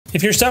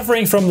If you're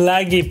suffering from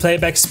laggy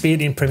playback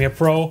speed in Premiere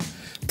Pro,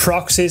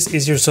 Proxies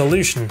is your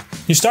solution.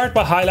 You start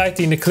by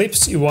highlighting the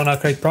clips you want to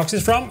create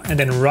proxies from and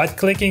then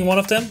right-clicking one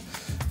of them,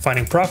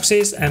 finding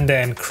proxies and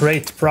then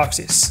create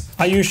proxies.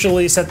 I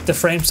usually set the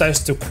frame size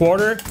to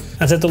quarter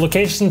and set the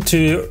location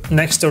to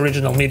next to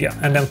original media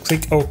and then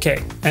click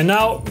OK. And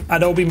now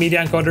Adobe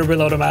Media Encoder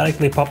will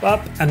automatically pop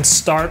up and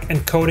start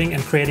encoding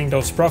and creating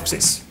those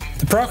proxies.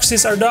 The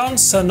proxies are done,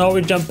 so now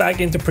we jump back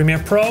into Premiere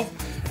Pro.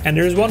 And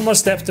there is one more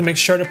step to make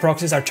sure the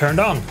proxies are turned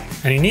on.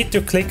 And you need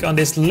to click on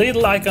this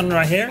little icon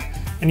right here.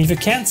 And if you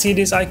can't see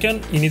this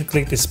icon, you need to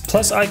click this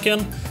plus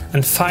icon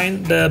and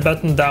find the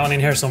button down in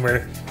here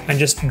somewhere and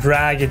just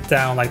drag it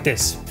down like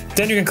this.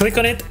 Then you can click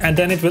on it and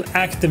then it will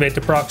activate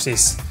the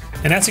proxies.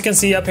 And as you can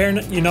see up here,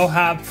 you now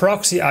have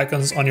proxy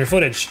icons on your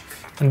footage.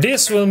 And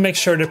this will make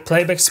sure the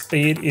playback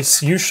speed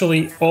is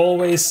usually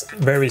always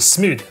very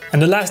smooth.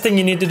 And the last thing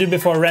you need to do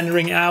before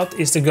rendering out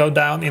is to go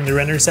down in the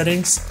render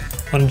settings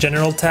on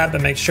General tab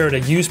and make sure the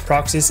Use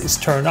Proxies is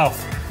turned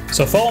off.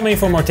 So follow me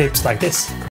for more tips like this.